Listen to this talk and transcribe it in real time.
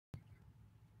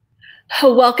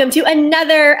Welcome to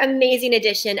another amazing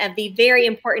edition of the Very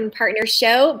Important Partner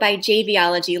Show by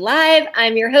JVology Live.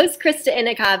 I'm your host, Krista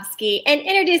Inikovsky, and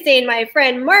introducing my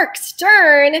friend, Mark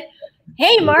Stern.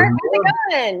 Hey, Mark, how's it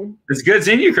going? It's good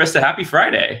seeing you, Krista. Happy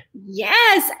Friday.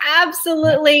 Yes,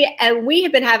 absolutely. And we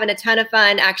have been having a ton of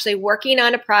fun actually working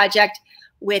on a project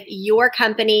with your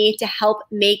company to help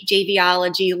make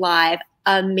JVology Live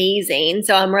amazing.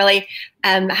 So I'm really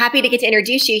happy to get to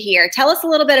introduce you here. Tell us a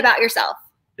little bit about yourself.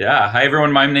 Yeah. Hi,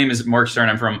 everyone. My name is Mark Stern.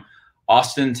 I'm from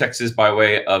Austin, Texas, by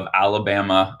way of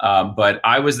Alabama. But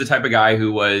I was the type of guy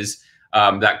who was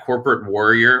that corporate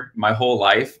warrior my whole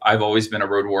life. I've always been a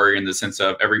road warrior in the sense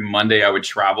of every Monday I would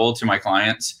travel to my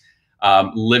clients,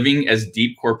 living as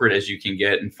deep corporate as you can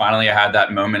get. And finally, I had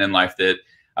that moment in life that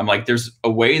I'm like, there's a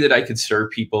way that I could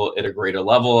serve people at a greater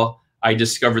level. I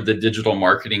discovered the digital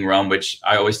marketing realm, which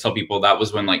I always tell people that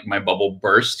was when like my bubble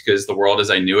burst, because the world as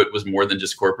I knew it was more than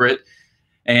just corporate.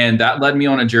 And that led me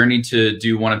on a journey to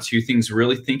do one of two things: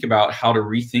 really think about how to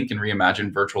rethink and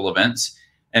reimagine virtual events.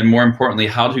 And more importantly,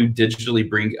 how to digitally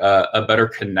bring a better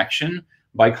connection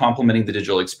by complementing the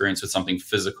digital experience with something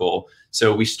physical.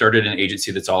 So we started an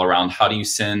agency that's all around how do you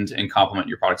send and complement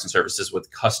your products and services with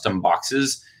custom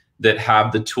boxes that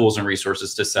have the tools and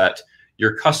resources to set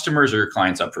your customers or your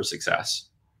clients up for success.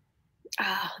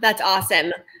 Oh, that's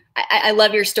awesome. I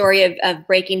love your story of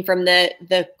breaking from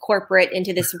the corporate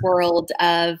into this world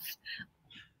of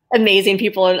amazing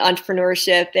people in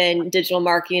entrepreneurship and digital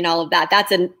marketing and all of that.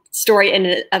 That's a story in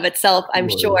and of itself, I'm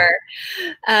sure.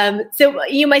 So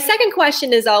my second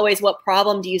question is always, what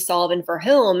problem do you solve and for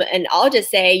whom? And I'll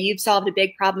just say you've solved a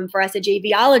big problem for us at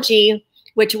JVology,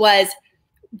 which was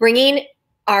bringing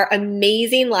our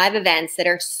amazing live events that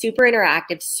are super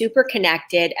interactive, super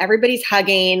connected. Everybody's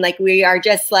hugging. Like we are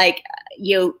just like,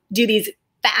 do these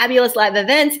fabulous live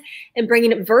events and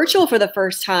bringing it virtual for the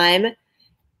first time.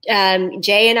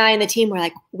 Jay and I and the team were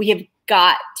like, we have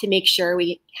got to make sure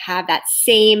we have that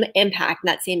same impact and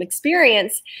that same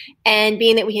experience. And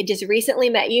being that we had just recently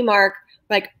met you, Mark,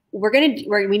 like we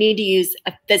need to use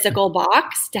a physical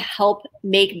box to help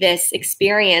make this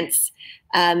experience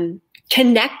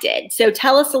connected. So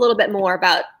tell us a little bit more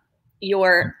about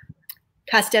your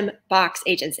custom box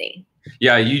agency.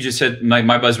 Yeah, you just said my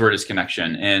buzzword is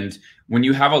connection. And when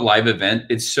you have a live event,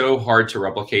 it's so hard to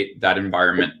replicate that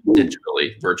environment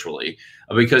digitally, virtually,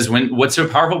 because what's so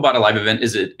powerful about a live event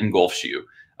is it engulfs you.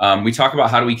 We talk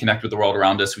about how do we connect with the world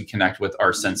around us? We connect with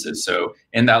our senses. So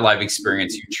in that live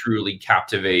experience, you truly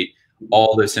captivate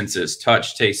all those senses: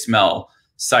 touch, taste, smell,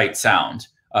 sight, sound.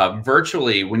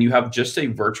 Virtually, when you have just a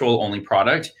virtual only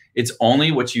product, it's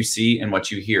only what you see and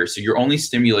what you hear. So you're only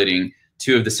stimulating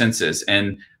two of the senses.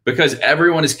 And because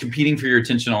everyone is competing for your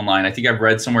attention online, I think I've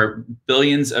read somewhere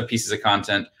billions of pieces of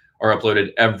content are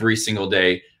uploaded every single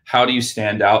day. How do you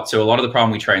stand out? So a lot of the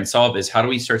problem we try and solve is how do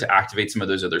we start to activate some of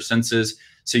those other senses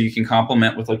so you can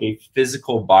complement with like a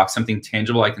physical box, something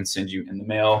tangible I can send you in the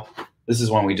mail. This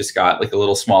is one we just got, like a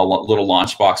little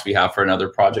launch box we have for another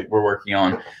project we're working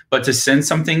on. But to send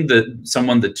someone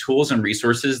the tools and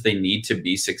resources they need to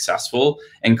be successful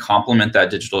and complement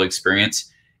that digital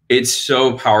experience, it's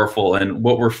so powerful. And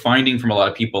what we're finding from a lot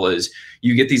of people is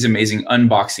you get these amazing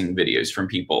unboxing videos from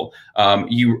people.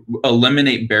 You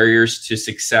eliminate barriers to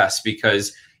success,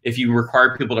 because if you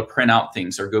require people to print out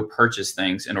things or go purchase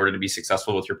things in order to be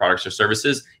successful with your products or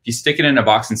services, if you stick it in a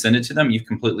box and send it to them, you've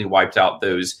completely wiped out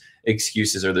those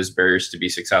excuses or those barriers to be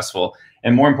successful.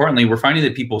 And more importantly, we're finding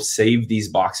that people save these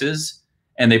boxes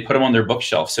and they put them on their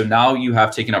bookshelf. So now you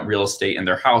have taken up real estate in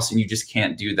their house, and you just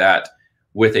can't do that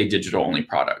with a digital only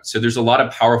product. So there's a lot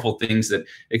of powerful things that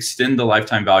extend the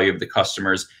lifetime value of the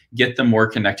customers, get them more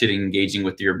connected and engaging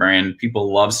with your brand.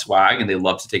 People love swag and they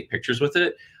love to take pictures with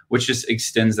it, which just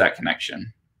extends that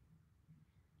connection.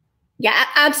 Yeah,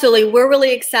 absolutely. We're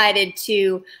really excited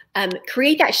to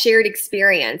create that shared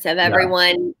experience of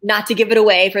everyone, not to give it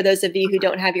away for those of you who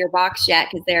don't have your box yet,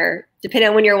 because they're, depending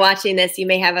on when you're watching this, you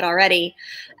may have it already.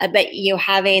 But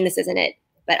having, this isn't it,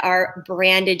 but our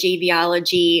branded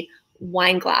JVology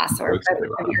wine glass or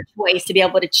of your choice to be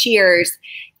able to cheers,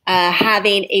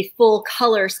 having a full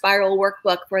color spiral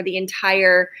workbook for the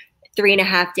entire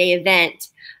 3.5-day event.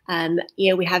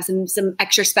 We have some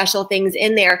extra special things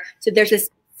in there. So there's this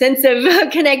sense of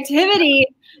connectivity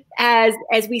as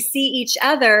we see each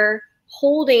other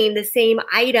holding the same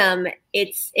item.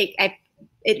 I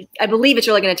believe it's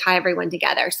really going to tie everyone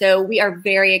together. So we are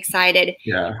very excited.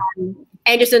 Yeah.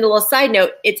 And just a little side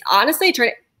note, it's honestly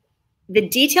the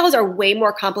details are way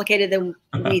more complicated than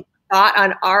we thought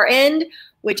on our end,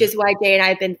 which is why Jay and I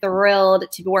have been thrilled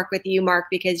to work with you, Mark,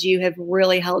 because you have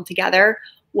really held together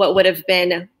what would have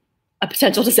been a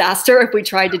potential disaster if we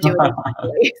tried to do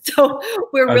it. So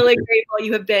we're really grateful.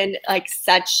 You have been like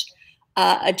such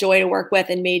a joy to work with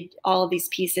and made all of these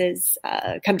pieces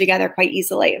come together quite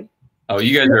easily. Oh,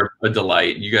 you guys are a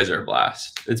delight. You guys are a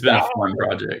blast. It's been a fun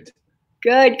project.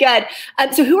 Good, good.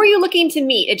 So who are you looking to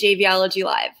meet at JVology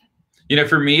Live? You know,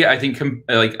 for me, I think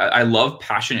like I love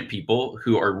passionate people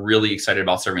who are really excited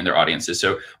about serving their audiences.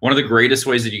 So one of the greatest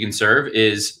ways that you can serve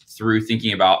is through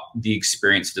thinking about the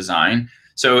experience design.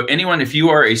 So anyone, if you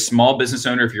are a small business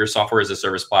owner, if you're a software as a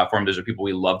service platform, those are people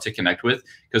we love to connect with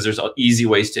because there's easy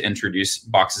ways to introduce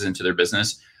boxes into their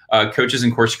business. Coaches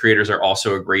and course creators are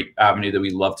also a great avenue that we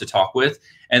love to talk with.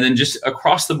 And then just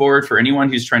across the board for anyone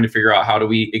who's trying to figure out how do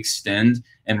we extend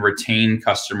and retain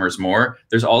customers more,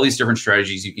 there's all these different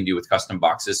strategies you can do with custom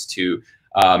boxes to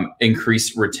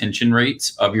increase retention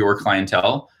rates of your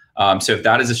clientele. So if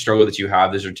that is a struggle that you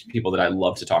have, those are people that I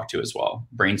love to talk to as well.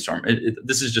 Brainstorm.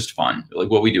 This is just fun. Like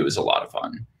what we do is a lot of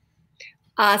fun.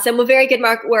 Awesome. Well, very good,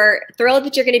 Mark. We're thrilled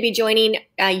that you're going to be joining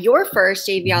your first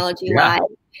JVology Live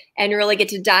and really get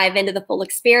to dive into the full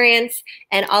experience.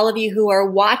 And all of you who are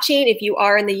watching, if you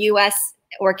are in the US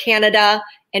or Canada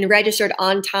and registered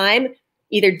on time,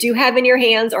 either do have in your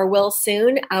hands or will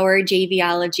soon our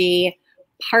JVology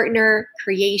partner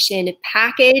creation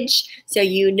package. So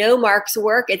you know Mark's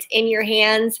work, it's in your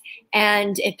hands.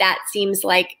 And if that seems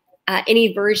like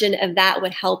any version of that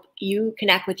would help you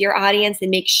connect with your audience, and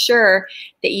make sure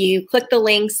that you click the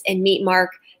links and meet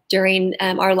Mark during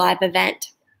our live event.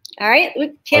 All right,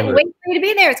 we can't wait for you to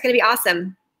be there. It's going to be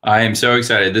awesome. I am so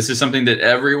excited. This is something that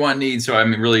everyone needs. So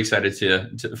I'm really excited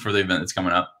for the event that's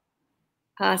coming up.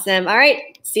 Awesome. All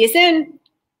right, see you soon.